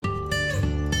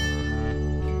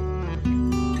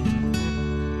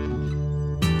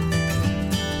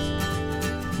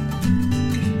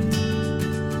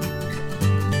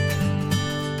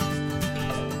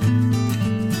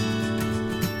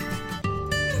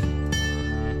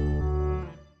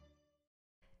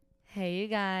Hey, you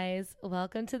guys.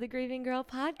 Welcome to the Grieving Girl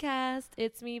podcast.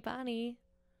 It's me, Bonnie,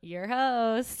 your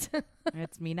host.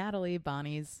 It's me, Natalie,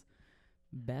 Bonnie's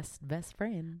best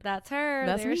friend. That's her.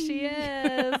 That's there me. she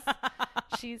is.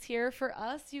 She's here for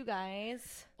us, you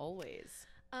guys. Always.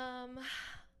 All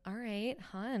right,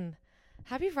 hun.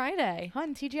 Happy Friday.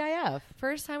 Hun, TGIF.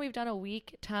 First time we've done a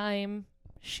week time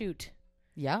shoot.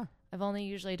 Yeah. I've only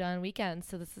usually done weekends,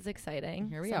 so this is exciting.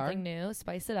 Here we Something are. new.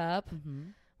 Spice it up Mm-hmm.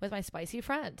 with my spicy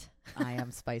friend. I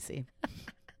am spicy.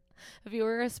 If you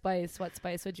were a spice, what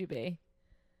spice would you be?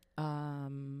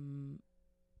 I'm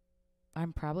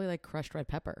probably like crushed red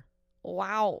pepper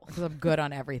Wow. because I'm good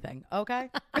on everything. Okay.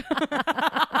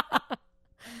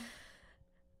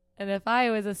 And if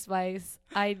I was a spice,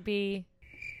 I'd be...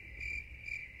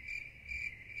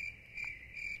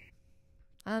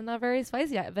 I'm not very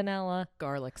spicy yet. Vanilla.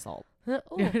 Garlic salt. Ooh,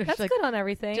 that's Like, good on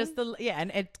everything.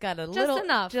 And it's got a Just little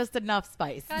enough. just enough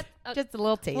spice. Got- Just a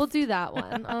little taste. We'll do that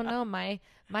one. Oh no, my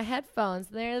headphones.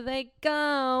 There they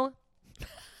go.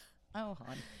 Oh,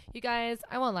 hon. You guys,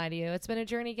 I won't lie to you. It's been a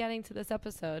journey getting to this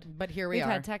episode. But here we We've are.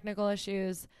 had technical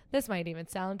issues. This might even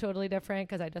sound totally different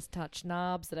because I just touched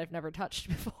knobs that I've never touched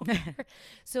before.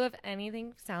 So if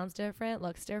anything sounds different,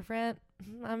 looks different,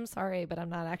 I'm sorry, but I'm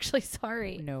not actually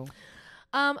sorry. No.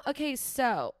 Okay,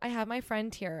 so I have my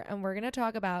friend here, and we're going to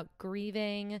talk about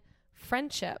grieving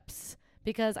friendships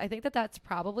because I think that that's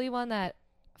probably one that,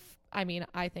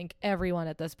 I think everyone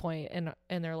at this point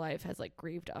in their life has like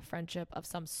grieved a friendship of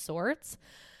some sorts.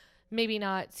 Maybe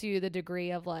not to the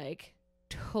degree of like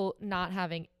not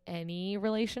having any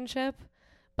relationship,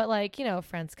 but like, you know,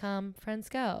 friends come, friends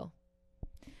go.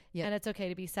 Yeah. And it's okay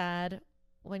to be sad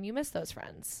when you miss those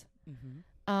friends.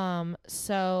 Mm-hmm.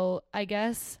 So I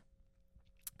guess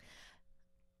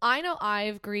I know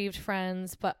I've grieved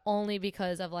friends, but only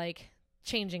because of like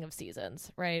changing of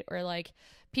seasons, right? Or like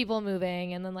people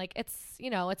moving, and then like it's, you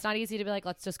know, it's not easy to be like,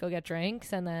 let's just go get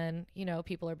drinks, and then, you know,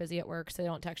 people are busy at work so they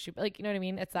don't text you, but like, you know what I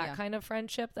mean? It's that kind of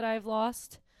friendship that I've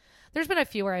lost. There's been a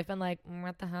few where I've been like,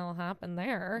 what the hell happened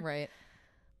there? Right.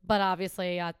 But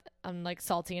obviously I'm like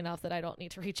salty enough that I don't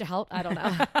need to reach out. I don't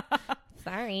know.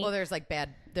 Sorry. Well, there's like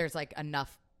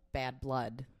enough bad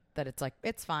blood that it's like,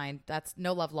 it's fine. That's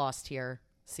no love lost here.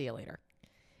 See you later.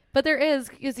 But there is,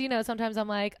 because, you know, sometimes I'm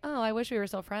like, oh, I wish we were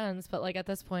still friends. But like at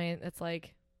this point, it's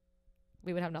like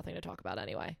we would have nothing to talk about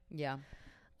anyway. Yeah.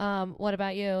 What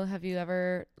about you? Have you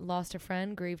ever lost a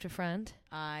friend, grieved a friend?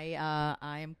 I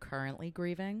am currently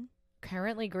grieving.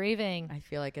 Currently grieving. I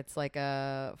feel like it's like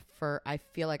I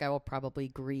feel like I will probably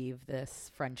grieve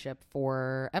this friendship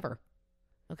forever.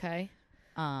 Okay.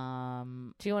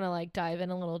 Do Do you want to like dive in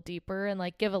a little deeper and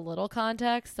like give a little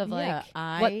context of like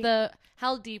yeah,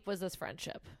 how deep was this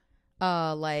friendship?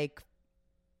 like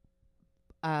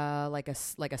a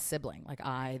sibling.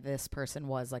 Like this person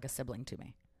was like a sibling to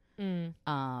me.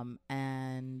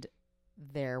 And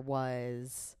there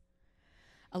was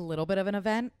a little bit of an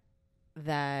event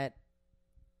that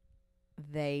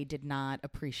they did not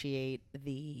appreciate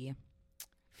the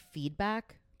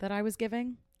feedback that I was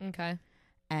giving. Okay.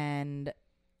 And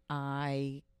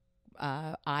I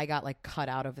got like cut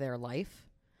out of their life.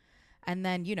 And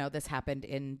then, you know, this happened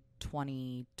in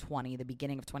 2020, the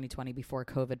beginning of 2020, before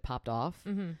COVID popped off.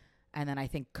 Mm-hmm. And then I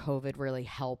think COVID really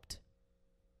helped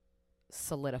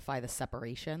solidify the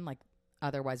separation. Like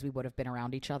otherwise we would have been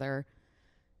around each other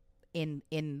in,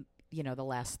 you know, the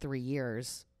last 3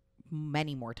 years,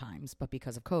 many more times. But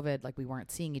because of COVID, like we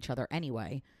weren't seeing each other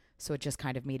anyway. So it just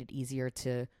kind of made it easier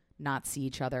to not see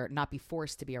each other, not be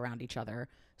forced to be around each other.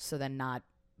 So then not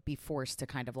be forced to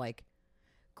kind of like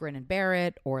grin and bear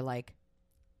it, or like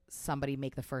somebody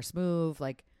make the first move.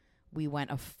 Like we went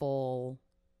a full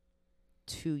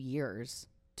 2.5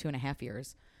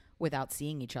 years without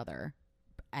seeing each other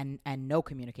and no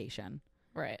communication.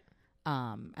 Right.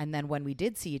 And then when we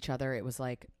did see each other, it was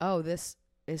like, oh, this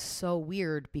is so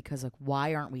weird because like,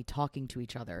 why aren't we talking to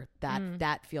each other?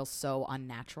 That feels so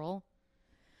unnatural.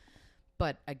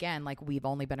 But again, like we've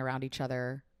only been around each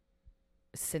other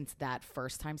since that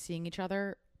first time seeing each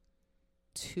other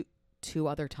two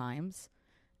other times.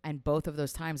 And both of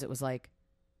those times it was like,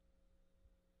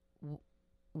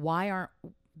 why aren't,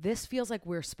 this feels like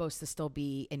we're supposed to still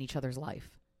be in each other's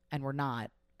life and we're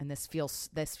not. And this feels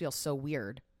so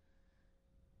weird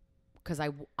because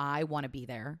I want to be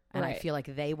there and Right. I feel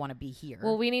like they want to be here.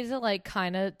 Well, we need to like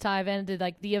kind of dive into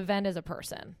like the event as a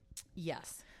person.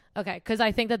 Yes. Okay. Because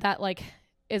I think that like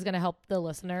is going to help the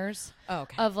listeners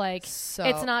Okay. of like, So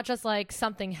it's not just like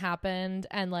something happened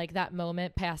and like that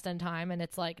moment passed in time and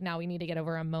it's like now we need to get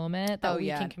over a moment that we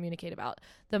can communicate about.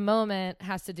 The moment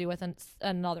has to do with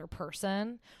another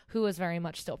person who is very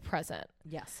much still present.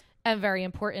 Yes. and very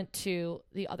important to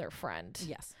the other friend.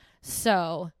 Yes.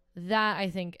 So that I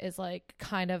think is like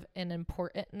kind of an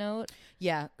important note.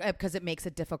 Yeah, because it makes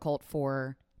it difficult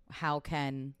for you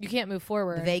can't move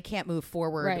forward. They can't move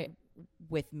forward right.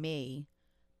 with me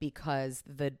because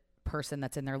the person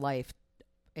that's in their life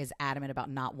is adamant about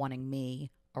not wanting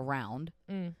me around.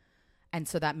 And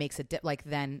so that makes it like,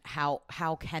 then how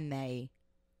can they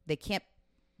can't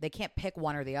pick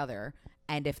one or the other.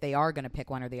 And if they are going to pick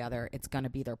one or the other, it's going to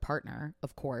be their partner,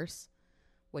 of course,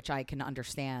 which I can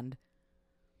understand.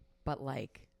 But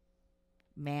like,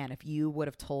 man, if you would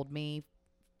have told me,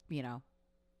 you know,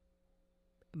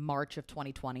 March of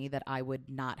 2020 that I would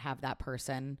not have that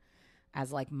person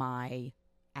as like my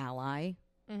ally,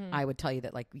 I would tell you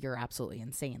that like, you're absolutely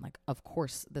insane. Like, of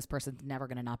course this person's never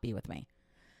going to not be with me.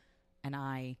 And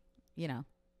I, you know,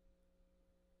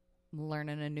 I'm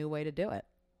learning a new way to do it.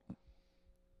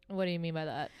 What do you mean by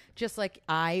that? Just like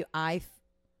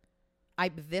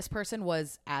this person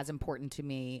was as important to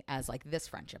me as like this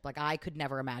friendship. Like, I could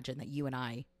never imagine that you and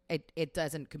I, it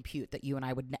doesn't compute that you and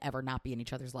I would ever not be in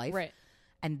each other's life. Right.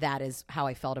 And that is how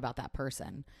I felt about that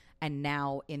person. And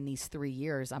now in these 3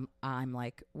 years, I'm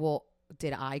like, well,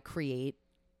 did I create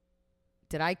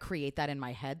that in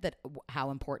my head, that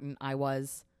how important I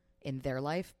was in their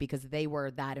life, because they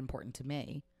were that important to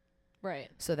me. Right.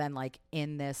 So then like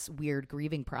in this weird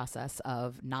grieving process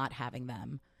of not having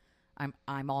them,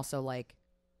 I'm also like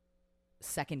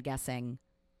second guessing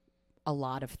a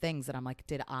lot of things that I'm like,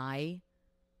 did I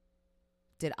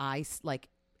like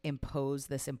impose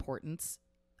this importance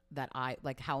that I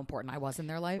like, how important I was in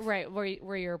their life? Right.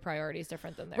 Were your priorities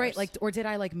different than theirs? Right. Like, or did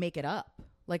I like make it up?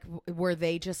 Like, were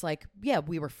they just like, yeah,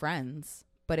 we were friends,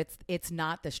 but it's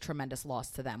not this tremendous loss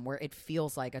to them, where it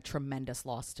feels like a tremendous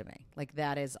loss to me. Like,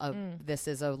 that is this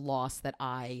is a loss that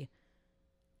I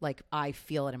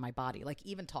feel it in my body. Like,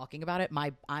 even talking about it,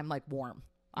 I'm like warm.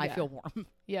 I feel warm.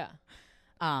 Yeah.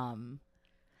 And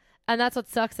that's what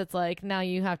sucks. It's like, now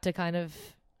you have to kind of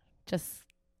just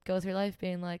go through life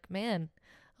being like, man,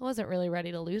 I wasn't really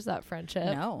ready to lose that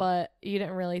friendship. No. But you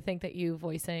didn't really think that you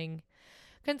voicing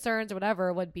concerns or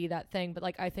whatever would be that thing. But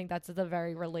like, I think that's a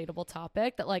very relatable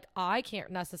topic that like I can't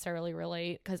necessarily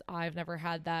relate, because I've never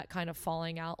had that kind of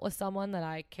falling out with someone that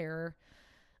I care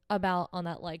about on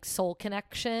that like soul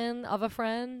connection of a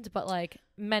friend, but like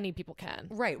many people can.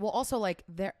 Right. Well, also like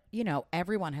there, you know,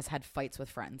 everyone has had fights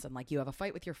with friends, and like you have a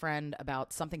fight with your friend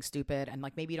about something stupid, and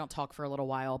like maybe you don't talk for a little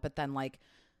while, but then like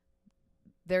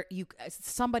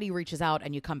somebody reaches out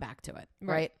and you come back to it.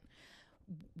 Right.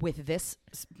 With this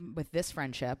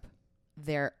friendship,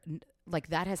 there, like,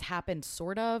 that has happened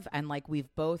sort of, and like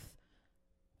we've both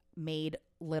made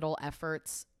little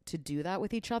efforts to do that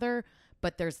with each other,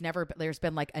 but there's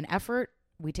been like an effort.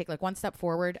 We take like one step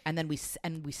forward, and then we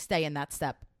stay in that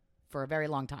step for a very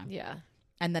long time. Yeah.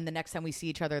 And then the next time we see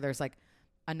each other, there's like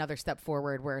another step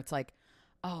forward where it's like,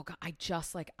 oh God, I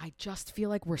just feel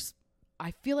like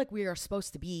we are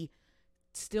supposed to be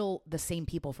still the same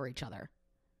people for each other.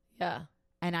 Yeah.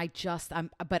 And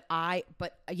but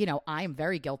you know, I am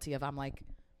very guilty of, I'm like,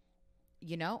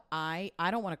 you know, I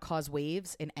don't want to cause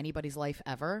waves in anybody's life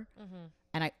ever. Mm-hmm.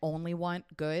 And I only want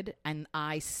good. And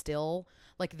I still,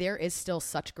 like, there is still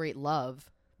such great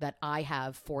love that I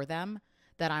have for them,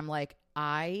 that I'm like,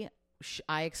 I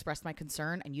expressed my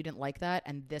concern and you didn't like that,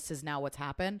 and this is now what's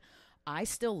happened. I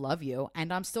still love you,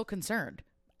 and I'm still concerned.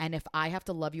 And if I have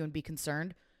to love you and be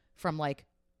concerned from like,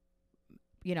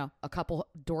 you know, a couple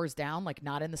doors down, like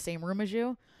not in the same room as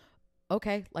you,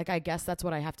 okay, like I guess that's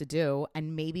what I have to do.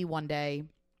 And maybe one day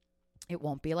it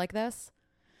won't be like this,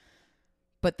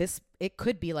 but it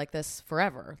could be like this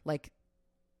forever. Like,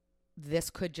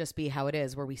 this could just be how it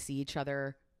is, where we see each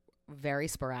other very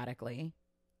sporadically.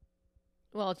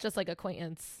 Well, it's just like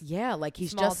acquaintance. Yeah, like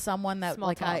he's just someone that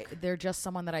like they're just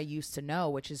someone that I used to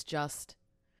know, which is just,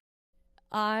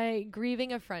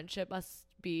 grieving a friendship must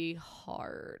be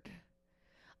hard.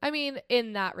 I mean,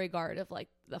 in that regard of like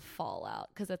the fallout,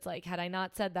 because it's like, had I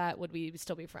not said that, would we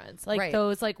still be friends? Like, right.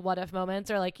 Those like what if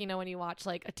moments, or like, you know, when you watch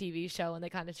like a TV show and they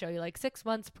kind of show you like 6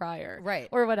 months prior, right,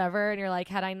 or whatever, and you're like,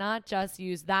 had I not just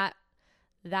used that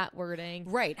wording,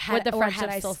 right, would the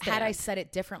friendship still stand? Had I said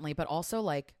it differently, but also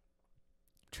like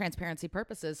transparency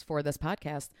purposes for this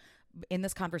podcast, in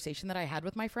this conversation that I had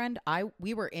with my friend,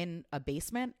 we were in a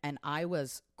basement and I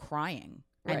was crying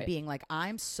and being like,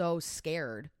 I'm so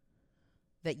scared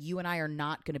that you and I are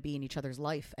not going to be in each other's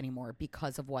life anymore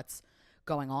because of what's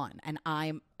going on. And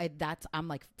I'm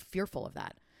like fearful of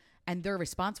that. And their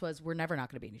response was, we're never not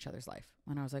going to be in each other's life.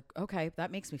 And I was like, okay, that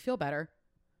makes me feel better.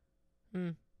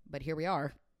 But here we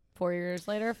are. 4 years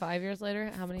later, 5 years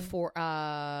later, how many? Four,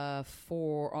 but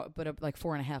like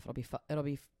 4.5. It'll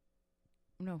be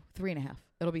no, 3.5.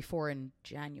 It'll be 4 in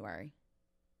January.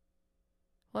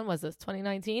 When was this?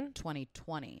 2019?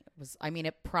 2020 was. I mean,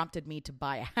 it prompted me to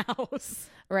buy a house.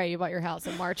 Right, you bought your house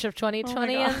in March of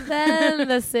 2020, God. and then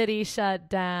the city shut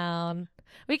down.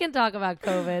 We can talk about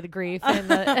COVID grief in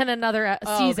another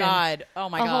season. Oh God! Oh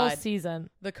my a God! whole season.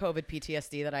 The COVID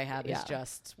PTSD that I have is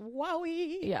just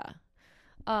wowie. Yeah.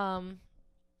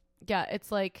 Yeah,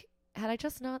 it's like, had I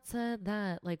just not said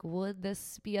that, like, would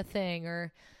this be a thing?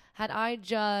 Or had I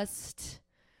just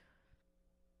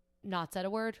not said a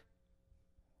word?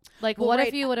 Like, Well, what right.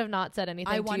 if you would have not said anything?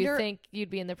 I Do you wonder- think you'd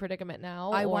be in the predicament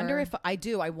now? I wonder if I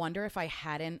do. I wonder if I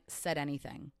hadn't said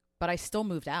anything, but I still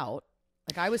moved out.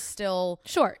 Like I was still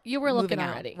Sure, you were looking moving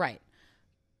out, already. right?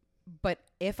 But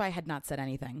if I had not said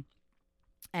anything,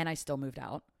 and I still moved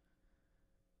out,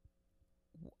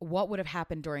 what would have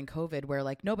happened during COVID where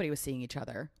like nobody was seeing each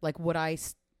other? Like would I?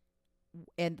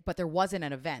 But there wasn't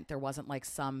an event. There wasn't like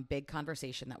some big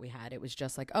conversation that we had. It was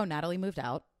just like, oh, Natalie moved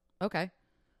out. Okay.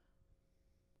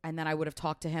 And then I would have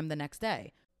talked to him the next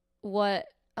day. What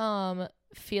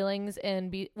feelings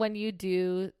when you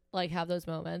do like have those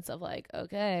moments of like,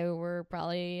 okay, we're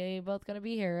probably both gonna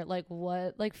be here, like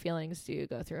what like feelings do you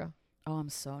go through? Oh, I'm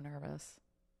so nervous.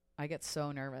 I get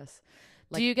so nervous.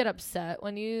 Like, do you get upset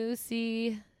when you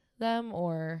see them,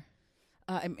 or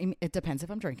I mean, it depends if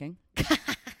I'm drinking,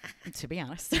 to be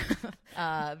honest.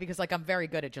 Because like I'm very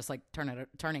good at just like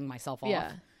turning myself off.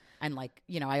 Yeah. And like,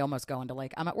 you know, I almost go into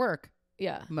like I'm at work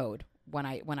Yeah. mode when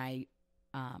I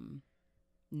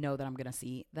know that I'm gonna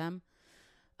see them.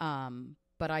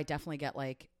 But I definitely get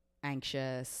like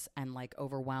anxious and like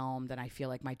overwhelmed, and I feel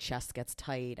like my chest gets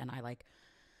tight, and I like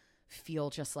feel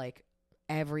just like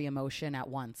every emotion at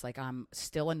once. Like I'm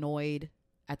still annoyed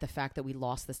at the fact that we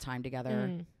lost this time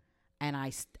together. And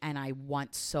I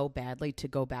want so badly to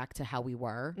go back to how we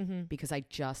were, because I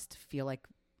just feel like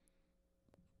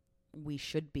we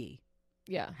should be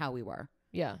how we were.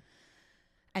 Yeah.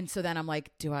 And so then I'm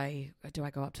like, do I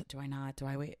go up to, do I not? Do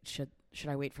I wait? Should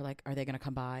I wait for like, are they going to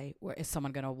come by? Or is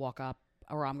someone going to walk up,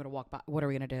 or I'm going to walk by? What are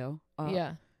we going to do?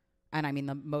 Yeah. And I mean,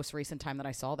 the most recent time that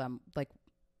I saw them, like,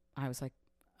 I was like,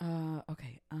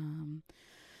 okay.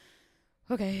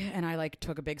 And I like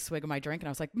took a big swig of my drink and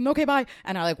I was like, okay, bye.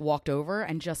 And I like walked over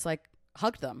and just like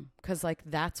hugged them. 'Cause like,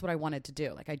 that's what I wanted to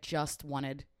do. Like, I just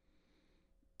wanted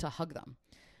to hug them.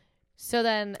 So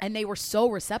then, And they were so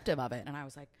receptive of it. And I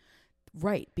was like,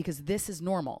 right, because this is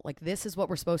normal. Like, this is what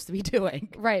we're supposed to be doing.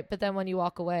 right. But then when you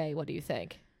walk away, what do you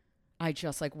think? I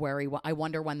just like worry. I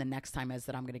wonder when the next time is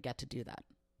that I'm going to get to do that.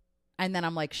 And then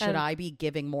I'm like, should And- I be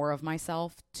giving more of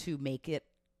myself to make it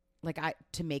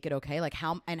to make it okay? Like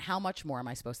how much more am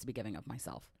I supposed to be giving of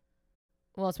myself?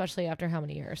 Well, especially after how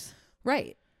many years?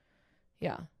 Right.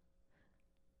 Yeah.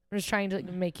 I'm just trying to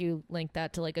make you link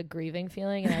that to like a grieving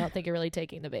feeling, and I don't think you're really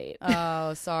taking the bait.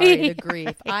 Oh, sorry. The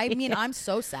grief. I mean, I'm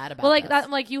so sad about well, like this. that,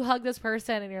 like you hug this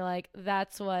person and you're like,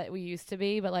 that's what we used to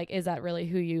be, but like, is that really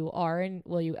who you are, and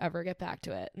will you ever get back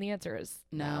to it? And the answer is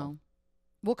no.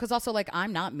 Well, because also like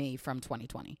I'm not me from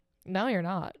 2020. No, you're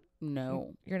not.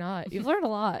 No, You're not. You've learned a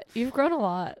lot. You've grown a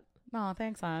lot oh,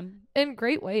 thanks, hon. in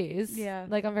great ways. Yeah.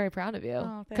 Like, I'm very proud of you.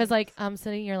 Oh, Because thanks. like I'm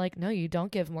sitting here like, no, you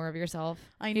don't give more of yourself.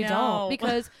 You know. don't,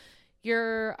 because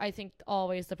you're, I think,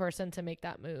 always the person to make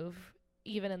that move,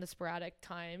 even in the sporadic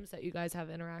times that you guys have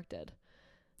interacted.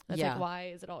 That's Yeah. like, why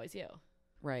is it always you?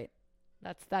 Right.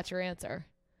 That's your answer.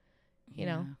 You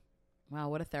know? Wow,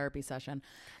 what a therapy session.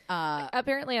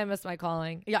 Apparently I missed my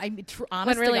calling. Yeah, I mean, When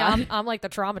honestly, really I'm like the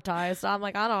traumatized. I'm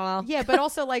like, I don't know. yeah, but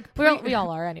also like We all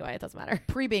are anyway. It doesn't matter.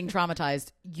 pre being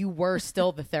traumatized, you were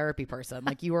still the therapy person.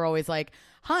 Like you were always like,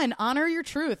 hun, honor your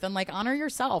truth and like honor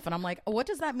yourself. And I'm like, what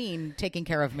does that mean, taking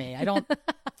care of me? I don't,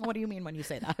 what do you mean when you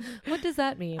say that? What does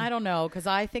that mean? I don't know. 'Cause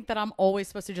I think that I'm always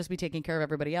supposed to just be taking care of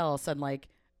everybody else and like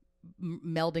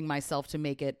melding myself to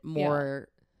make it more,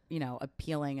 you know,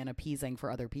 appealing and appeasing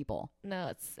for other people. No,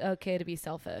 it's okay to be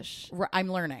selfish. I'm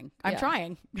learning. I'm Yeah.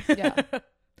 trying. Yeah.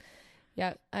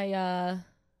 Yeah.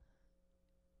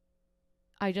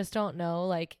 I just don't know,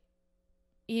 like,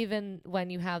 even when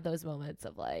you have those moments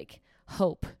of like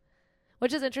hope,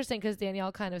 which is interesting because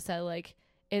Danielle kind of said like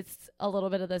it's a little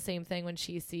bit of the same thing when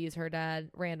she sees her dad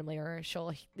randomly, or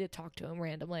she'll talk to him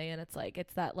randomly, and it's like,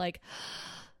 it's that like,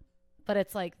 but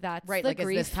it's like, that's Right. the Like, is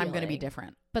grief this time going to be feeling.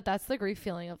 different? But that's the grief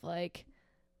feeling of like,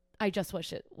 I just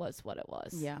wish it was what it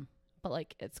was. Yeah. But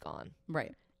like, it's gone.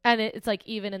 Right. And it's like,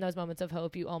 even in those moments of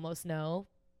hope, you almost know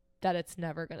that it's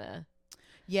never gonna,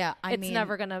 Yeah. I it's mean,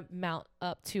 never gonna mount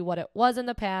up to what it was in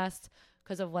the past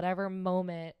because of whatever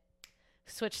moment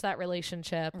switch that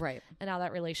relationship. Right. And now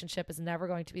that relationship is never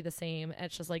going to be the same.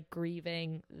 It's just like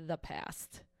grieving the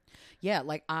past. Yeah.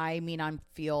 Like, I mean, I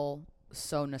feel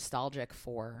so nostalgic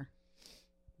for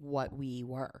what we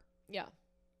were. Yeah.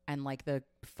 And like the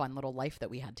fun little life that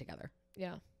we had together.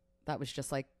 Yeah. That was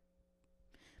just like,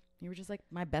 you were just like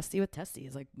my bestie with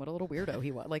testes. Like, what a little weirdo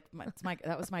he was. Like,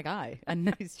 that was my guy. And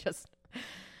now he's just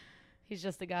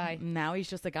a guy. Now he's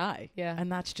just a guy. Yeah.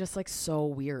 And that's just like so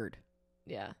weird.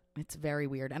 Yeah. It's very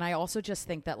weird. And I also just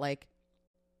think that like,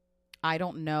 I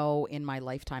don't know in my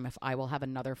lifetime if I will have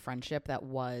another friendship that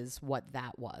was what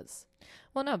that was.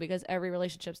 Well, no, because every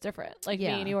relationship's different. Like me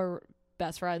and you are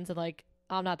best friends, and like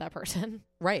I'm not that person.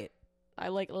 Right. I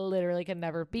like literally can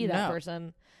never be that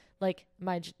person. Like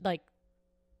my like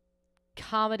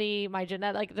comedy, my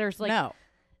genetic, like there's like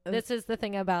this is the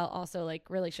thing about also like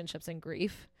relationships and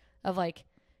grief of like,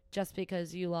 just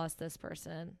because you lost this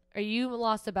person or you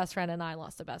lost a best friend and I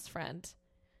lost a best friend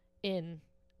in,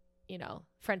 you know,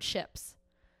 friendships,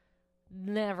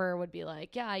 never would be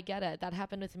like, yeah, I get it. That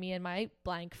happened with me and my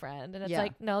blank friend. And it's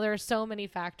like, no, there are so many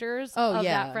factors of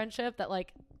that friendship that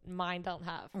like mine don't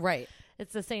have. Right.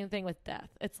 It's the same thing with death.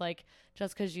 It's like,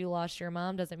 just because you lost your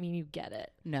mom doesn't mean you get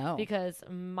it. No. Because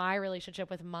my relationship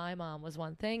with my mom was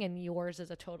one thing and yours is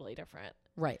a totally different.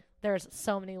 Right. There's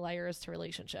so many layers to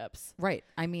relationships. Right.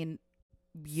 I mean,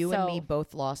 you and me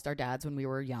both lost our dads when we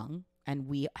were young, and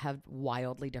we have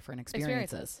wildly different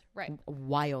experiences. Right.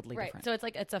 Wildly different. So it's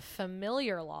like, it's a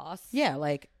familiar loss. Yeah.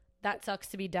 Like, that sucks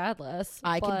to be dadless.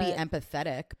 I can be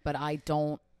empathetic, but I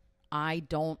don't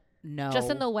know. Just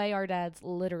in the way our dads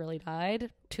literally died.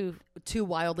 Two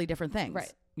wildly different things.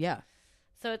 Right. Yeah.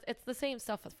 So it's the same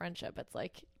stuff with friendship. It's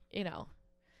like, you know,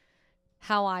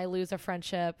 how I lose a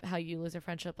friendship, how you lose a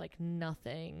friendship, like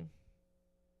nothing.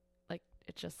 Like,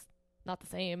 it's just not the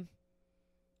same.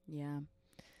 Yeah.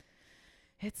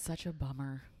 It's such a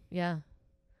bummer. Yeah.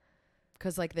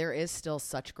 Because, like, there is still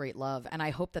such great love. And I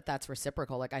hope that that's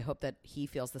reciprocal. Like, I hope that he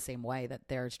feels the same way, that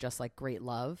there's just, like, great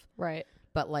love. Right.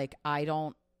 But, like,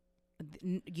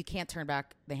 you can't turn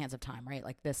back the hands of time, right?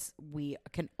 Like this,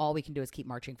 all we can do is keep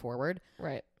marching forward.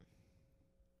 Right.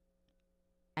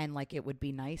 And like, it would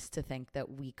be nice to think that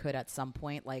we could at some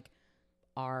point, like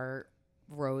our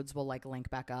roads will like link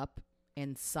back up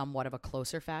in somewhat of a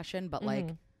closer fashion. But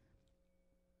like,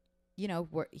 you know,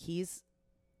 he's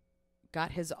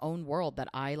got his own world that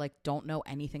I like don't know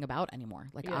anything about anymore.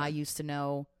 Like I used to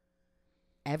know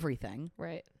everything.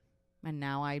 Right. And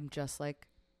now I'm just like,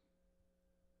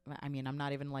 I mean, I'm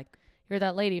not even like... You're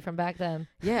that lady from back then.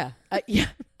 Yeah. Yeah.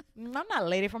 I'm not a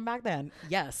lady from back then.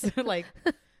 Yes. Like,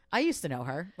 I used to know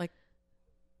her. Like...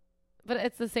 But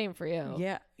it's the same for you.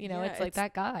 Yeah. You know, it's like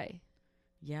that guy.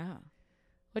 Yeah.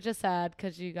 Which is sad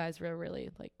because you guys were really,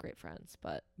 like, great friends.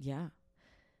 But... Yeah.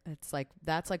 It's like...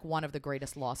 That's, like, one of the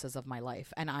greatest losses of my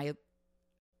life. And I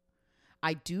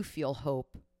do feel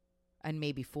hope, and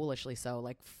maybe foolishly so,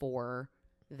 like, for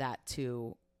that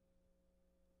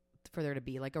for there to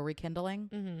be like a rekindling.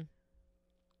 Mm-hmm.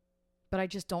 But I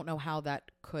just don't know how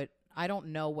that could, I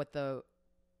don't know what the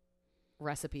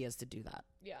recipe is to do that.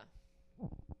 Yeah.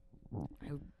 I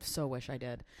so wish I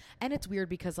did. And it's weird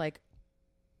because like,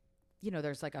 you know,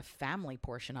 there's like a family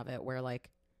portion of it where like,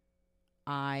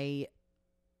 I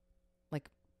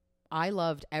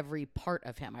loved every part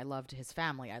of him. I loved his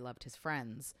family. I loved his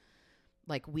friends.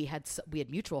 Like we had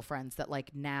mutual friends that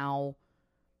like now,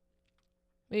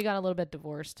 we got a little bit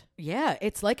divorced. Yeah,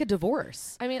 it's like a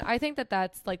divorce. I mean, I think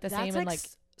that's like the same in like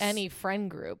any friend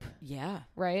group. Yeah.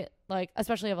 Right? Like,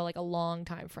 especially of a long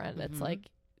time friend. Mm-hmm. It's like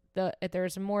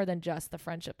there's more than just the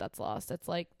friendship that's lost. It's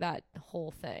like that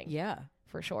whole thing. Yeah.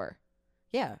 For sure.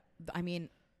 Yeah. I mean,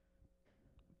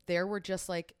 there was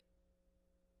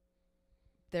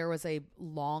a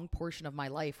long portion of my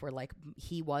life where like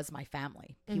he was my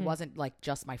family. Mm-hmm. He wasn't like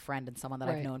just my friend and someone that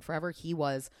I've known forever. He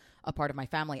was a part of my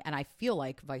family. And I feel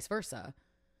like vice versa.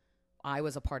 I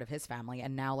was a part of his family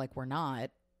and now like we're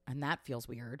not. And that feels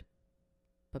weird.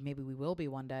 But maybe we will be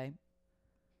one day.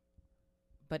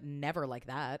 But never like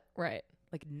that. Right.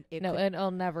 Like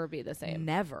it'll never be the same.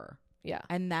 Never. Yeah.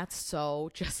 And that's so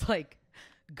just like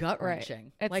gut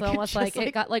wrenching. Right. It's like, almost like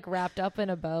it got like wrapped up in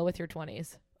a bow with your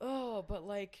 20s. Oh, but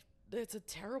like it's a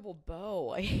terrible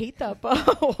bow. I hate that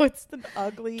bow. It's an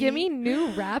ugly. Give me new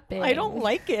wrapping. I don't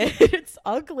like it. It's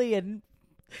ugly and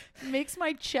makes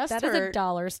my chest hurt. That is a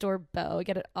dollar store bow.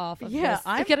 Get it off of get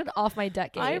it off my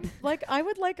decade. I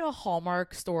would like a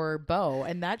Hallmark store bow,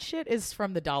 and that shit is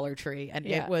from the Dollar Tree, and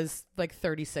it was like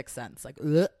 36 cents. Like,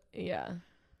 ugh. Yeah.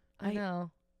 I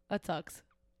know. That sucks.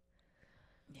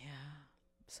 Yeah.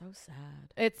 So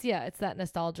sad. It's that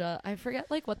nostalgia. I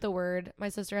forget like what the word. My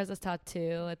sister has this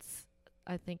tattoo. It's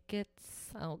I think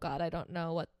it's, oh God, I don't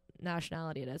know what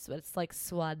nationality it is, but it's like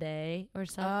Swade or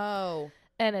something. Oh.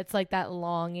 And it's like that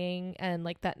longing and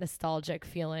like that nostalgic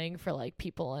feeling for like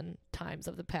people in times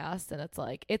of the past. And it's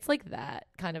like that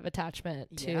kind of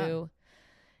attachment to,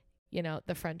 you know,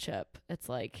 the friendship. It's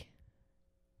like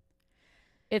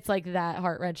that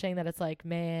heart-wrenching that it's like,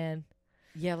 man.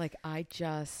 Yeah, like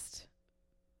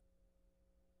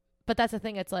But that's the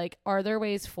thing. It's like, are there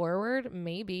ways forward?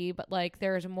 Maybe, but like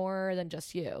there's more than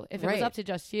just you. If it was up to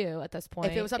just you at this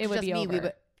point, if it was up to just me,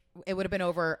 it would have been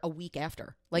over a week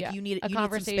after. Like you need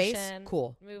some space.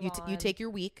 Cool. You take your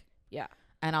week. Yeah.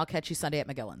 And I'll catch you Sunday at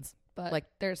McGillen's. But like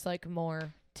there's like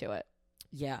more to it.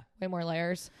 Yeah. Way more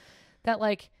layers. That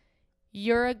like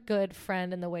you're a good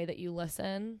friend in the way that you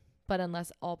listen, but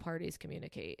unless all parties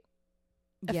communicate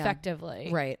effectively,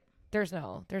 right? There's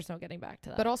no getting back to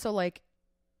that. But also like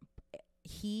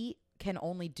he can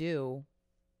only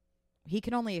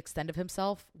extend of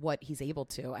himself what he's able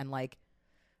to, and like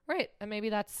right, and maybe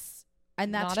that's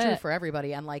true for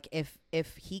everybody. And like if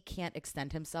he can't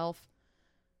extend himself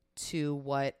to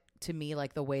me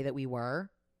like the way that we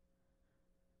were,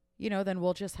 you know, then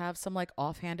we'll just have some like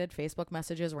offhanded Facebook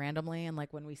messages randomly, and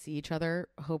like when we see each other,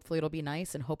 hopefully it'll be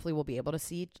nice, and hopefully we'll be able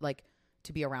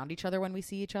to be around each other when we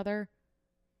see each other.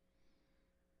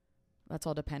 That's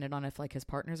all dependent on if like his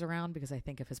partner's around, because I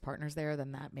think if his partner's there,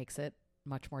 then that makes it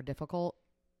much more difficult.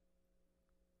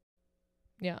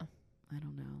 Yeah. I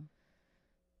don't know.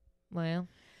 Well.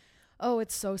 Oh,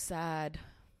 it's so sad.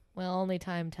 Well, only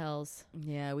time tells.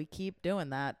 Yeah, we keep doing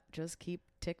that. Just keep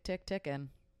ticking.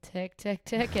 Tick, tick,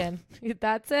 ticking.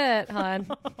 That's it, hon.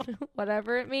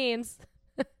 Whatever it means.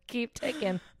 Keep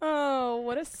ticking. Oh,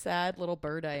 what a sad little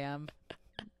bird I am.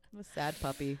 I'm a sad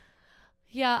puppy.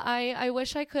 Yeah, I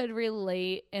wish I could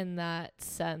relate in that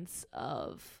sense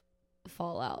of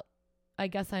fallout. I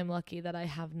guess I'm lucky that I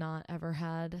have not ever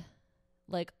had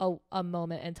like a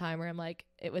moment in time where I'm like,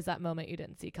 it was that moment you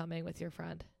didn't see coming with your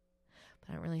friend. But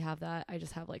I don't really have that. I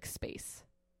just have like space.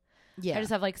 Yeah. I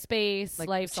just have like space, like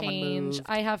life change. Moved.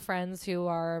 I have friends who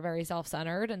are very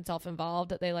self-centered and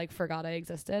self-involved that they like forgot I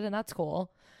existed, and that's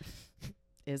cool.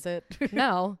 Is it?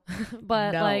 No.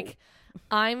 But like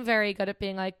I'm very good at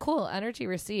being like, cool, energy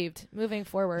received, moving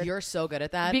forward. You're so good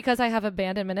at that. Because I have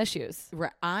abandonment issues.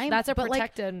 Right. That's a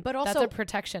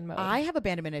protection mode. I have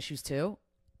abandonment issues too,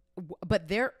 but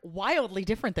they're wildly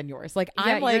different than yours. Like yeah,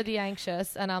 I'm like, you're the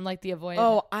anxious and I'm like the avoidant.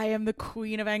 Oh, I am the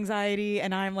queen of anxiety,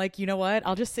 and I'm like, you know what?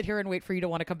 I'll just sit here and wait for you to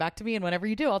want to come back to me, and whenever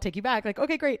you do, I'll take you back. Like,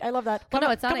 okay, great. I love that. Well,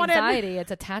 no, it's not anxiety,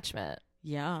 it's attachment.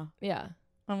 Yeah. Yeah.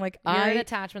 I'm like, you're an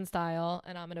attachment style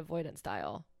and I'm an avoidant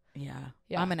style. Yeah.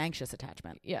 I'm an anxious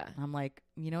attachment. Yeah. I'm like,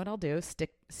 you know what I'll do?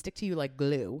 Stick to you like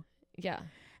glue. Yeah.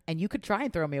 And you could try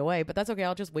and throw me away, but that's okay.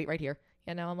 I'll just wait right here.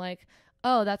 Yeah, now I'm like,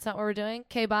 oh, that's not what we're doing?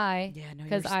 Okay, bye. Yeah, no,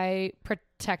 because I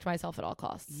protect myself at all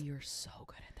costs. You're so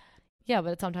good at that. Yeah,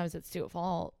 but sometimes it's to a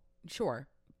fault. Sure.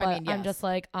 But I mean, yes. I'm just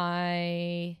like,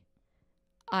 I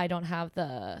don't have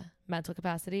the mental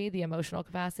capacity, the emotional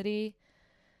capacity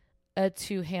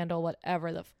to handle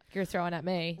whatever the you're throwing at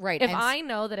me. Right. If I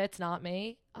know that it's not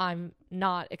me, I'm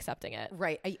not accepting it.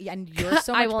 Right. And you're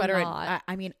so much better at,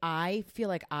 I mean, I feel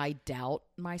like I doubt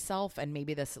myself, and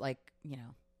maybe this like, you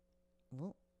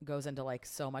know, goes into like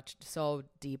so much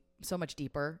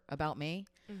deeper about me.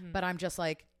 Mm-hmm. But I'm just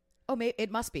like, oh,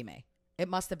 it must be me. It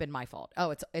must have been my fault.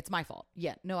 Oh, it's my fault.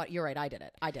 Yeah, no, you're right. I did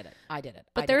it.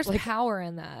 But there's power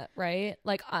in that, right?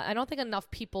 Like, I don't think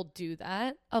enough people do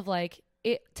that of like,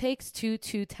 it takes two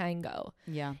to tango.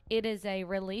 Yeah. It is a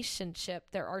relationship.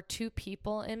 There are two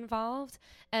people involved.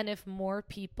 And if more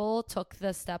people took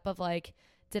the step of like,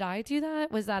 did I do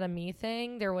that? Was that a me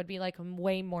thing? There would be like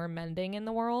way more mending in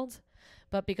the world.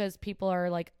 But because people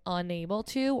are like unable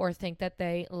to, or think that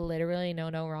they literally know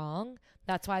no wrong,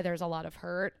 that's why there's a lot of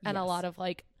hurt and a lot of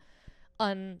like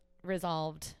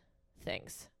unresolved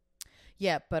things.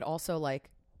 Yeah. But also like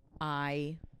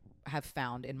I have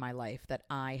found in my life that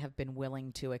I have been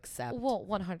willing to accept. Well,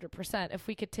 100%. If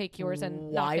we could take yours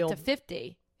and knock it to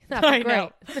 50, that'd be great.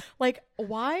 Know. Like,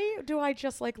 why do I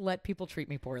just like let people treat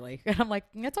me poorly? And I'm like,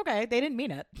 it's okay. They didn't mean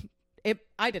it.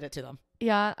 I did it to them.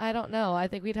 Yeah, I don't know. I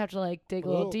think we'd have to like dig a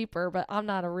little deeper, but I'm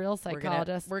not a real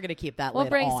psychologist. We're gonna keep that. We'll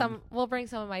bring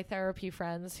some of my therapy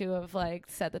friends who have like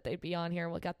said that they'd be on here.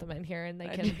 We'll get them in here and they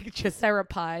can just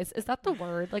therapize. Is that the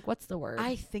word? Like, what's the word?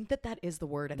 I think that is the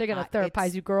word. And they're gonna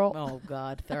therapize you, girl. Oh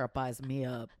God, therapize me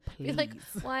up, please. You're like,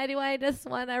 why do I just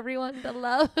want everyone to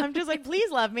love? I'm just like,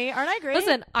 please love me. Aren't I great?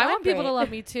 Listen, I want people to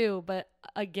love me too, but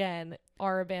again,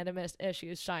 our abandonment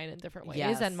issues shine in different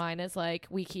ways, and mine is like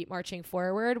we keep marching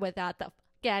forward without the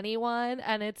anyone,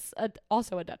 and it's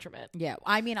also a detriment. Yeah.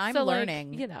 I mean, I'm So, like,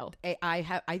 learning, you know.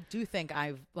 I do think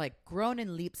I've like grown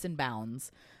in leaps and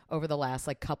bounds over the last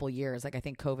like couple years. Like I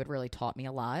think COVID really taught me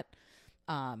a lot,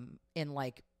 in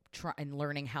like in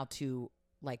learning how to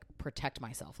like protect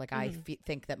myself. Like I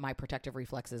think that my protective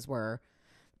reflexes were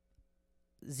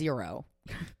zero.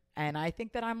 And I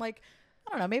think that I'm like,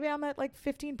 I don't know, maybe I'm at like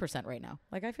 15% right now.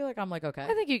 Like I feel like I'm like, okay.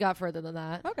 I think you got further than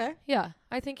that. Okay. Yeah.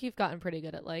 I think you've gotten pretty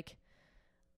good at like,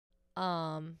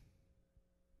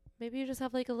 maybe you just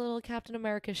have like a little Captain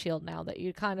America shield now that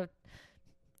you kind of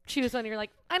choose when you're like,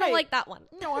 I don't like that one.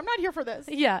 No, I'm not here for this.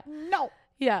 Yeah. No.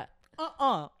 Yeah.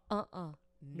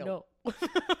 No.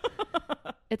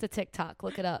 It's a TikTok.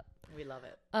 Look it up. We love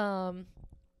it.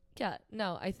 Yeah.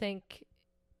 No, I think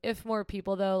if more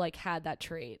people though like had that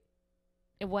trait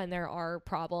when there are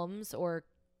problems or,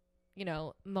 you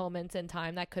know, moments in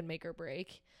time that could make or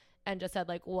break, and just said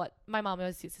like, what my mom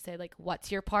always used to say, like,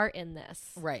 what's your part in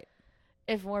this? Right.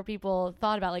 If more people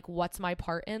thought about like, what's my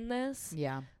part in this?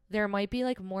 Yeah. There might be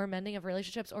like more mending of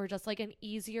relationships, or just like an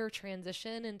easier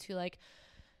transition into like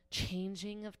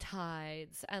changing of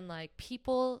tides and like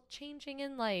people changing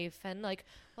in life and like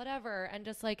whatever, and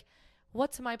just like,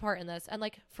 what's my part in this? And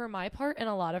like for my part in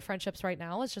a lot of friendships right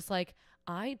now, it's just like,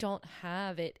 I don't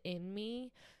have it in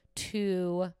me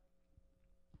to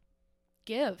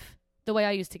give the way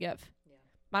I used to give. Yeah.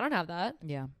 I don't have that.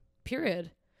 Yeah.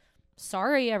 Period.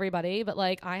 Sorry, everybody, but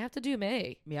like I have to do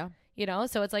me. Yeah. You know?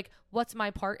 So it's like, what's my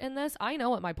part in this? I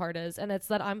know what my part is. And it's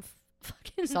that I'm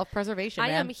fucking self-preservation, I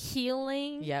man. am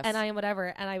healing. Yes. And I am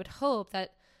whatever. And I would hope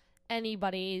that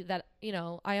anybody that, you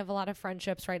know, I have a lot of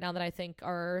friendships right now that I think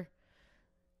are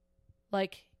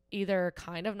like either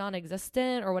kind of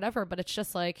non-existent or whatever, but it's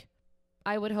just like,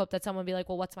 I would hope that someone would be like,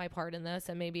 well, what's my part in this?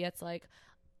 And maybe it's like,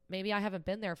 maybe I haven't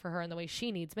been there for her in the way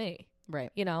she needs me.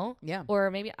 Right. You know? Yeah. Or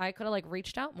maybe I could have like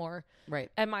reached out more. Right.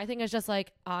 And my thing is just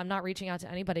like, I'm not reaching out to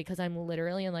anybody because I'm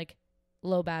literally in like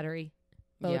low battery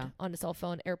mode on a cell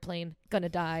phone, airplane, gonna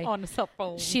die. On a cell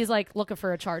phone. She's like looking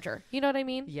for a charger. You know what I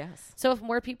mean? Yes. So if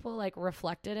more people like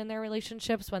reflected in their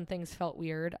relationships when things felt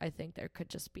weird, I think there could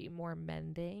just be more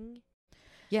mending.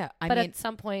 Yeah. But at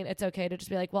some point it's okay to just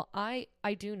be like, well, I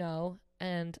do know,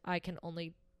 and I can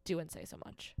only do and say so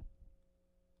much.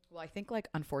 Well, I think like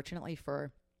unfortunately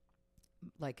for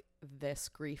like this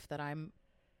grief that I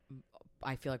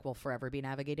feel like we'll forever be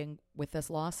navigating with this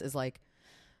loss is like,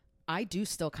 I do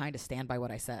still kind of stand by what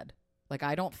I said. Like,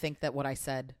 I don't think that what I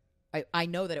said, I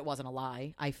know that it wasn't a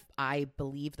lie. I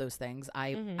believe those things.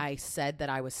 I said that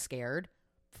I was scared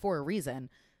for a reason.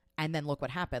 And then look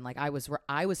what happened. Like I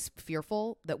was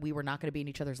fearful that we were not going to be in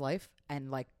each other's life. And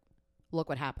like, look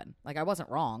what happened. Like I wasn't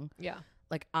wrong. Yeah.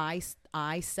 Like I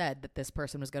said that this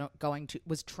person was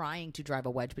was trying to drive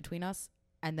a wedge between us,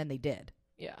 and then they did.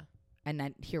 Yeah. And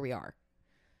then here we are.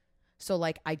 So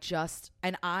like I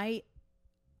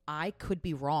could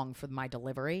be wrong for my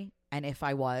delivery, and if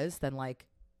I was, then like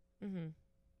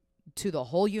to the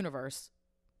whole universe,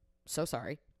 so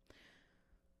sorry.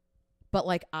 But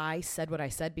like I said what I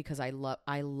said because I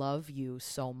love you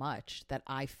so much that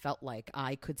I felt like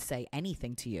I could say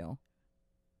anything to you,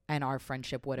 and our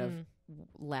friendship would have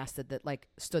lasted, that like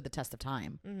stood the test of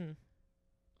time.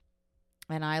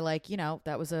 And I like, you know,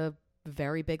 that was a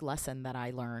very big lesson that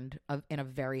I learned in a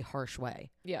very harsh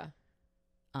way. Yeah.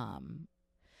 Well,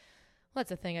 that's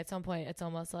the thing. At some point, it's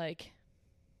almost like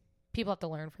people have to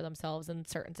learn for themselves in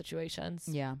certain situations.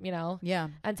 Yeah. You know? Yeah.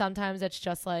 And sometimes it's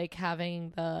just like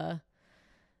having the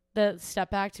step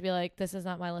back to be like, this is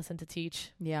not my lesson to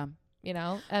teach. Yeah. You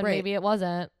know? And right. maybe it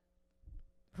wasn't.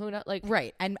 Who knows? Like,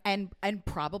 right. And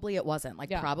probably it wasn't.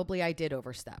 Like, probably I did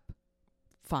overstep.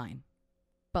 Fine.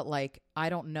 But like, I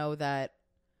don't know that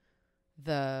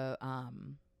the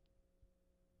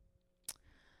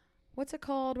what's it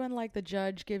called when like the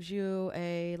judge gives you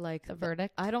a like the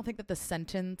verdict? I don't think that the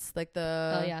sentence, like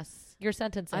the yes, your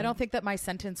sentence. I don't think that my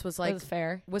sentence was like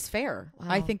was fair. Wow.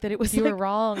 I think that it was you like, were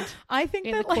wronged. I think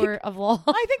in that the court of law.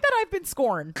 I think that I've been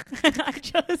scorned.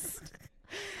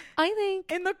 I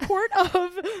think in the court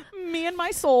of me and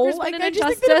my soul, like an I just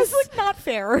injustice. think that it was like not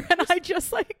fair, and I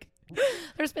just like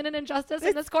there's been an injustice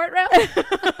in this courtroom.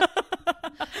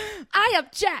 I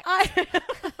object.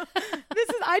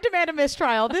 I demand a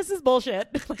mistrial. This is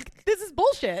bullshit. Like, this is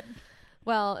bullshit.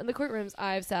 Well, in the courtrooms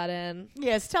I've sat in.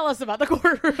 Yes, tell us about the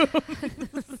courtroom.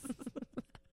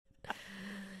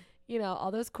 You know,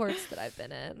 all those courts that I've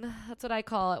been in. That's what I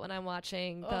call it when I'm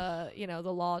watching the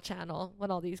Law Channel,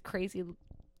 when all these crazy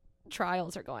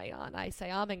trials are going on. I say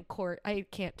I'm in court. I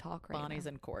can't talk right now. Bonnie's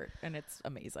in court, and it's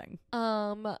amazing.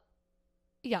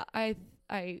 Yeah, I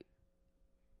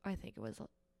think it was.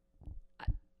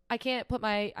 I can't put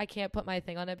my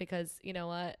thing on it because you know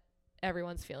what?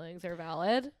 Everyone's feelings are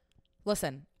valid.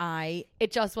 Listen,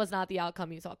 it just was not the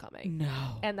outcome you saw coming.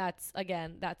 No. And that's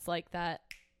like that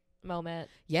moment.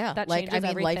 Yeah. That like, I mean,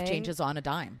 everything. life changes on a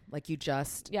dime. Like you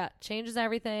just. Yeah. Changes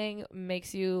everything.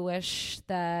 Makes you wish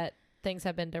that things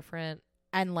have been different.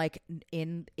 And like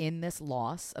in this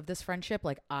loss of this friendship,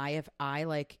 like I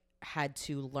like had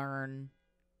to learn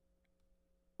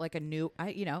like a new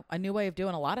way of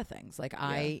doing a lot of things. Like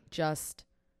I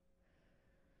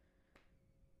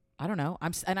don't know.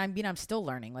 I'm still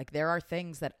learning. Like there are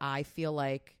things that I feel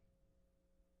like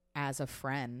as a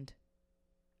friend,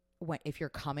 if you're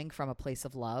coming from a place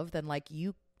of love, then like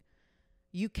you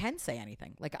can say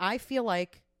anything. Like I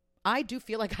do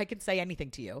feel like I can say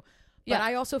anything to you, but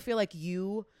I also feel like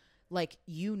you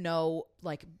know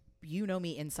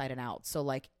me inside and out. So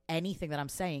like anything that I'm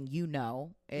saying, you're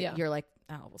like,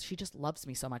 oh, well, she just loves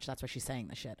me so much. That's why she's saying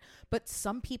this shit. But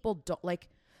some people don't like.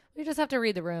 You just have to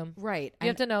read the room. Right. You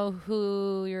have to know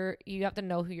who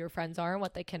your friends are and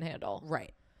what they can handle.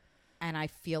 Right. And I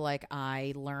feel like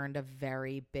I learned a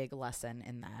very big lesson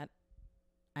in that.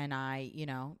 And I,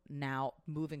 now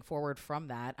moving forward from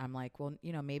that, I'm like, well,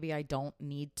 maybe I don't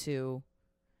need to,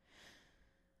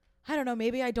 I don't know,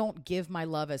 maybe I don't give my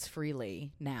love as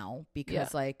freely now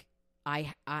because like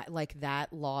I like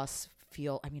that loss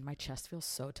my chest feels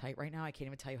so tight right now. I can't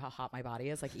even tell you how hot my body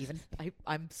is. Like even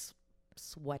I'm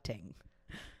sweating.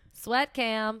 Sweat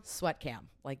cam.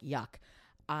 Like yuck.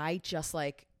 I just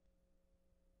like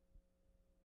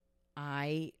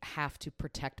I have to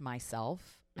protect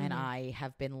myself and I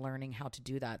have been learning how to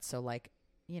do that. So like,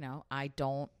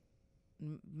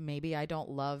 maybe I don't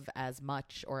love as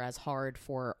much or as hard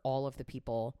for all of the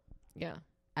people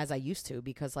as I used to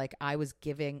because like I was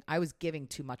giving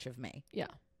too much of me. Yeah.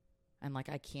 And like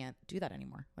I can't do that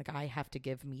anymore. Like I have to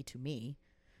give me to me.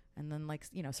 And then, like,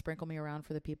 sprinkle me around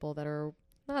for the people that are...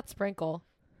 Not sprinkle.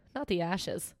 Not the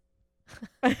ashes.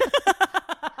 You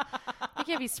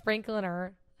can't be sprinkling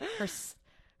her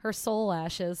soul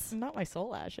ashes. Not my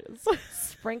soul ashes.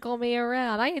 Sprinkle me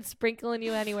around. I ain't sprinkling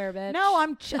you anywhere, bitch. No,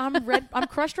 I'm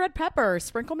crushed red pepper.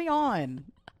 Sprinkle me on.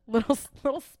 Little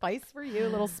spice for you,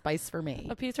 little spice for me.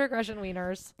 A piece for Gretchen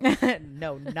Wieners.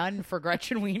 No, none for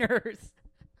Gretchen Wieners.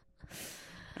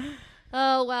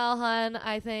 Oh, well, hun,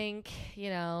 I think,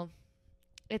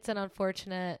 it's an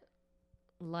unfortunate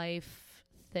life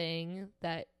thing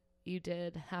that you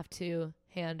did have to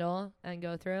handle and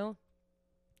go through.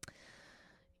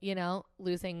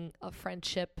 Losing a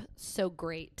friendship so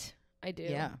great. I do.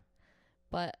 Yeah.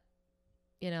 But,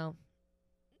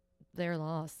 their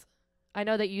loss. I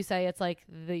know that you say it's like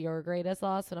your greatest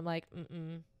loss, but I'm like,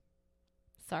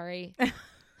 sorry.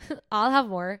 I'll have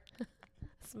more.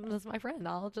 This is my friend.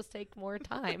 I'll just take more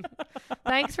time.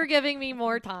 Thanks for giving me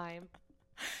more time.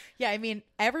 Yeah, I mean,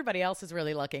 everybody else is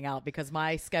really lucking out because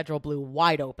my schedule blew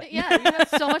wide open. Yeah, you have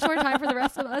so much more time for the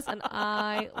rest of us, and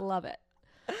I love it.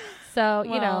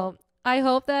 So, I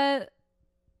hope that,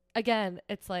 again,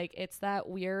 it's like, it's that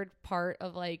weird part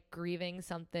of like grieving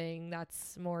something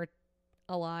that's more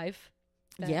alive.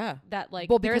 That like,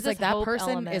 well, because there's like that person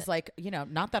element. is like,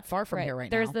 not that far from here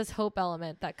right now. There's this hope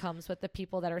element that comes with the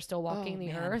people that are still walking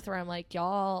the earth where I'm like,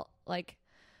 y'all, like,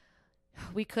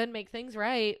 we could make things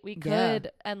right. We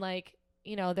could. And like,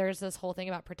 there's this whole thing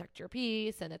about protect your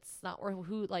peace and it's not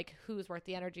who's worth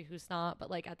the energy, who's not.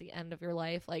 But like at the end of your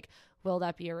life, like, will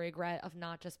that be a regret of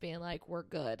not just being like, we're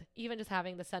good? Even just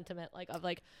having the sentiment like of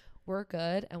like, we're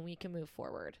good and we can move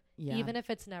forward. Yeah. Even if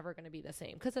it's never going to be the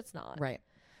same, because it's not. Right.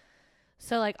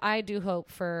 So like, I do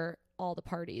hope for all the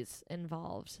parties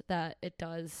involved that it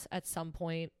does at some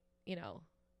point,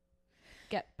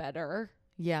 get better.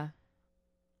 Yeah.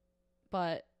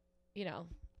 But,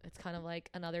 it's kind of like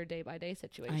another day by day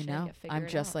situation. I know. I'm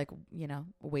just like,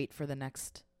 wait for the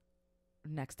next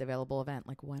available event.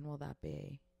 Like, when will that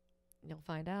be? You'll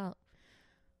find out.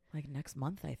 Like next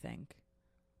month, I think.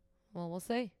 Well, we'll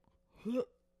see.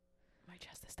 My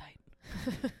chest is tight.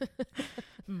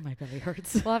 My belly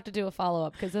hurts. We'll have to do a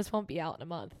follow-up because this won't be out in a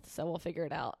month. So we'll figure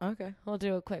it out. Okay. We'll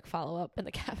do a quick follow-up in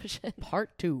the caption.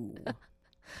 Part 2.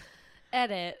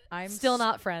 Edit. I'm still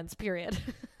not friends, period.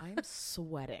 I'm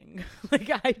sweating.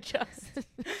 Like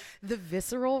the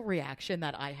visceral reaction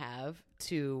that I have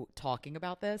to talking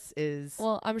about this is...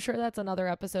 Well, I'm sure that's another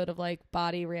episode of like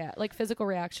physical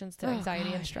reactions to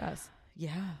anxiety and stress.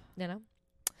 Yeah.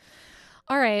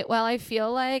 All right. Well, I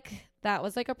feel like that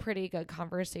was like a pretty good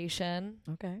conversation.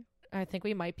 Okay. I think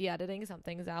we might be editing some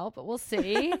things out, but we'll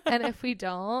see. And if we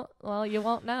don't, well, you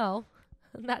won't know.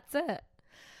 And that's it.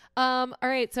 All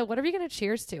right. So what are we going to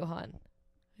cheers to, hon?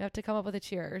 We have to come up with a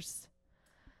cheers.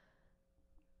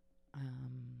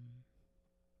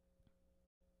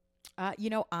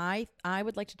 I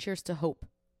would like to cheers to hope.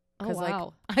 Oh, 'Cause,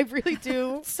 wow. I really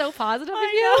do. So positive of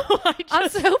I you. know. I'm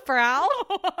so proud.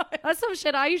 That's some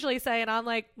shit I usually say, and I'm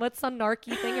like, what's some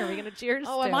narky thing are we going to cheers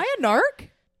to? Am I a narc?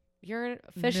 You're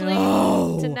officially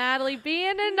No. to Natalie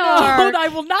being a No, narc. I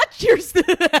will not cheers to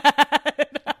that.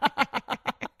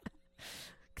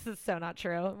 Because it's so not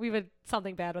true.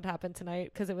 Something bad would happen tonight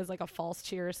because it was like a false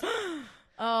cheers.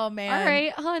 Oh, man. All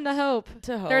right, on to hope.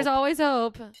 To hope. There's always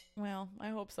hope, Well, I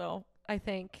hope so. I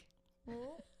think. I'm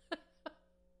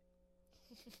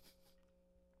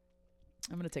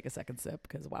going to take a second sip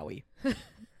because wowie.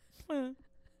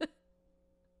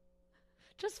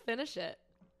 Just finish it.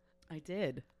 I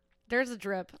did. There's a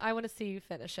drip. I want to see you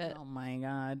finish it. Oh, my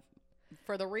God.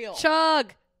 For the real.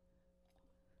 Chug.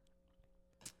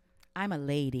 I'm a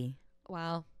lady.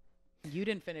 Wow. You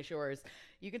didn't finish yours.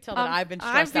 You can tell that I've been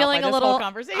stressed I'm feeling out by a this little whole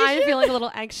conversation. I'm feeling a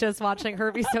little anxious watching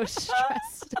her be so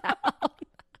stressed out.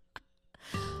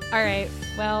 All right.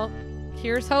 Well,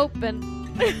 here's hoping.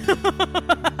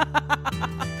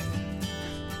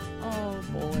 Oh,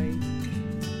 boy.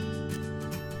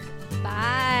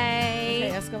 Bye.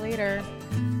 Okay, escalator.